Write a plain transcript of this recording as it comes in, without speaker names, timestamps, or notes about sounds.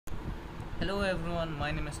Hello everyone, my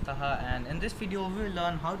name is Taha and in this video we will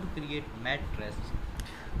learn how to create mattress.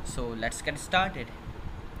 So let's get started.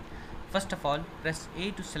 First of all, press A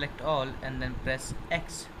to select all and then press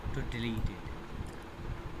X to delete it.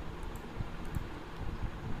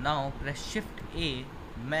 Now press Shift A,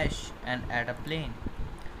 mesh and add a plane.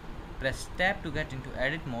 Press tab to get into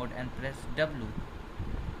edit mode and press W.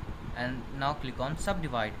 And now click on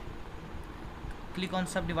subdivide. Click on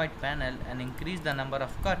subdivide panel and increase the number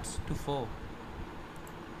of cuts to 4.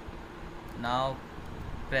 Now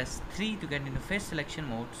press 3 to get into face selection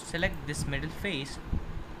mode. Select this middle face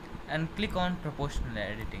and click on proportional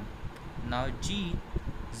editing. Now G,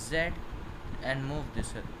 Z and move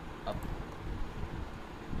this up.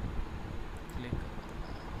 Click.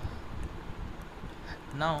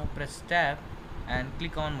 Now press tab and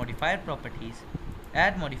click on modifier properties.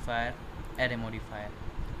 Add modifier, array modifier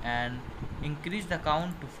and increase the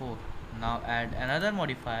count to 4. Now add another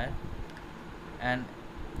modifier and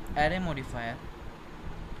array modifier.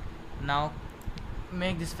 Now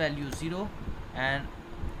make this value 0 and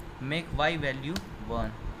make y value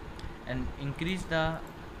 1 and increase the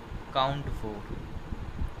count to 4.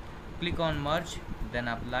 Click on merge, then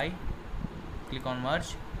apply. Click on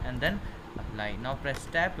merge and then apply. Now press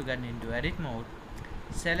tab to get into edit mode.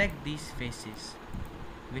 Select these faces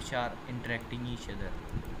which are interacting each other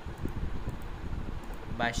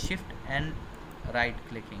by shift and right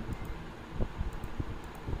clicking.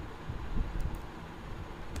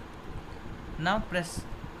 Now press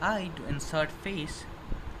I to insert face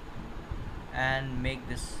and make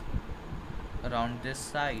this around this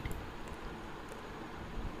side.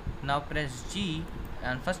 Now press G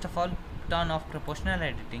and first of all turn off proportional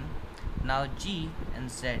editing. Now G and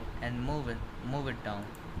Z and move it down.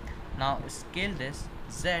 Now scale this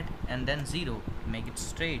Z and then 0, make it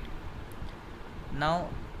straight. Now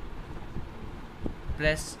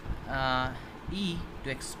press E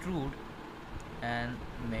to extrude and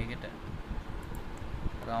make it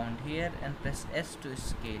around here and press S to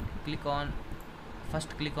scale.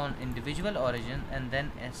 First click on individual origin and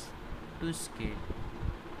then S to scale.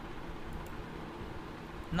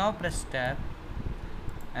 Now press tab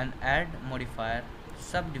and add modifier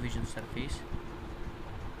subdivision surface.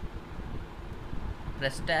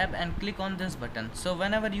 Press tab and click on this button. So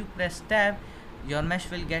whenever you press tab, your mesh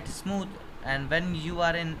will get smooth, and when you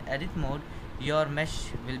are in edit mode, your mesh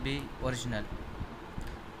will be original.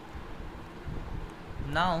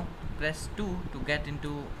 Now press 2 to get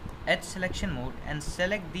into edge selection mode and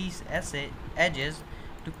select these edges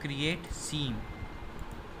to create seam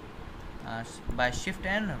by shift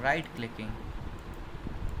and right clicking.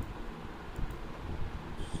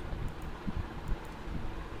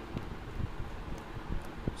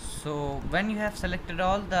 So when you have selected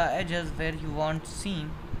all the edges where you want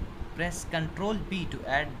seam, press Ctrl B to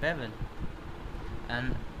add bevel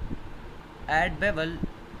and add bevel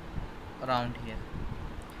around here.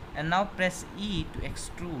 And now press E to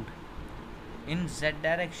extrude in Z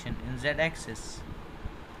direction, in Z axis.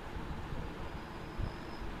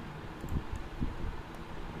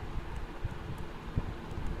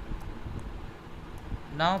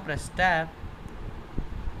 Now press tab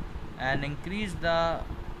and increase the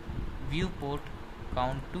viewport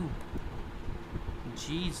count to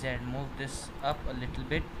GZ. Move this up a little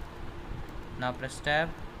bit. Now press tab.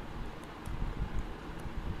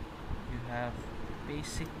 You have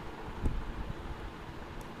basic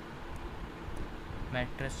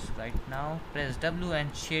mattress right now. Press W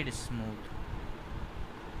and shade smooth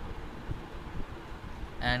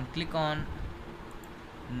and click on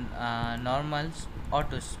normals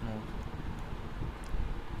auto smooth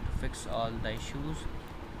to fix all the issues.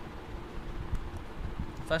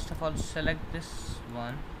 First of all, select this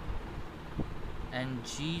one and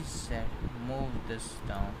GZ, move this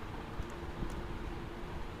down.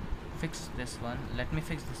 Fix this one. Let me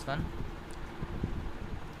fix this one.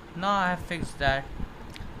 Now I have fixed that.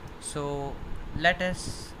 So let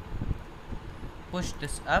us push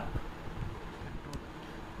this up.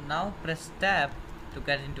 Now press tab to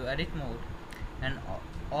get into edit mode and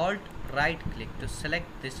alt right click to select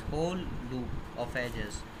this whole loop of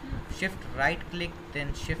edges. Shift right click,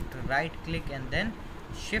 then shift right click and then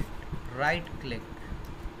shift right click.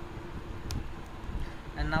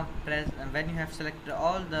 And now press, and when you have selected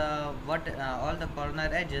all the corner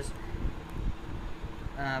edges,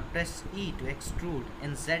 press E to extrude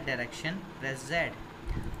in Z direction. Press Z.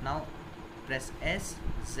 Now press S,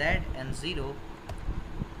 Z and 0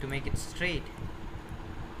 to make it straight.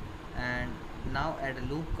 And now add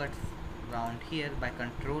a loop cut round here by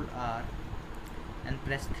Ctrl R and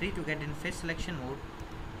press 3 to get in face selection mode.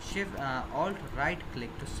 Shift Alt right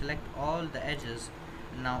click to select all the edges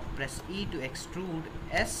Now press E to extrude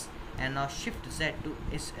S, and now shift Z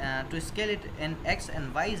to scale it in X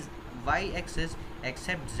and Y axis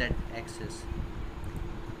except Z axis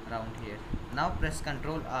around here. Now press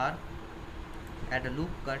Ctrl R, add a loop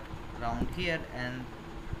cut around here, and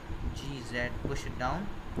GZ, push it down.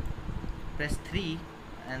 Press 3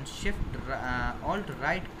 and shift alt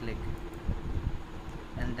right click,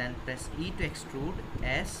 and then press E to extrude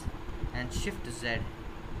S and shift Z,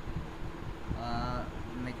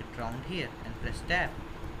 make it round here, and press tab.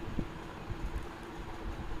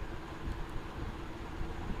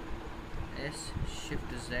 S,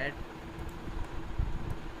 shift Z, tab.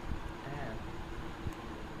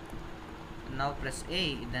 Now press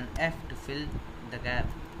A, then F to fill the gap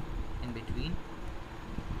in between.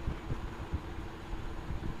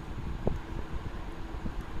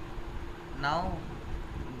 Now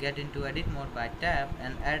get into edit mode by tab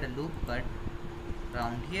and add a loop cut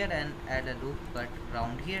round here, and add a loop cut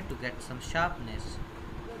round here to get some sharpness.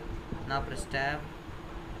 Now press tab.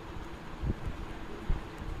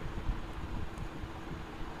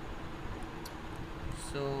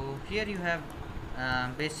 So here you have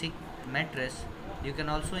basic mattress. You can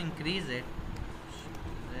also increase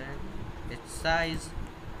its size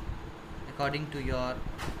according to your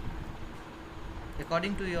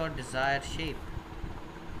desired shape.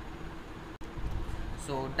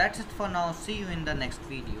 So that's it for now. See you in the next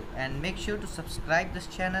video, and make sure to subscribe this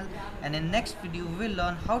channel, and in next video we will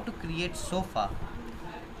learn how to create sofa.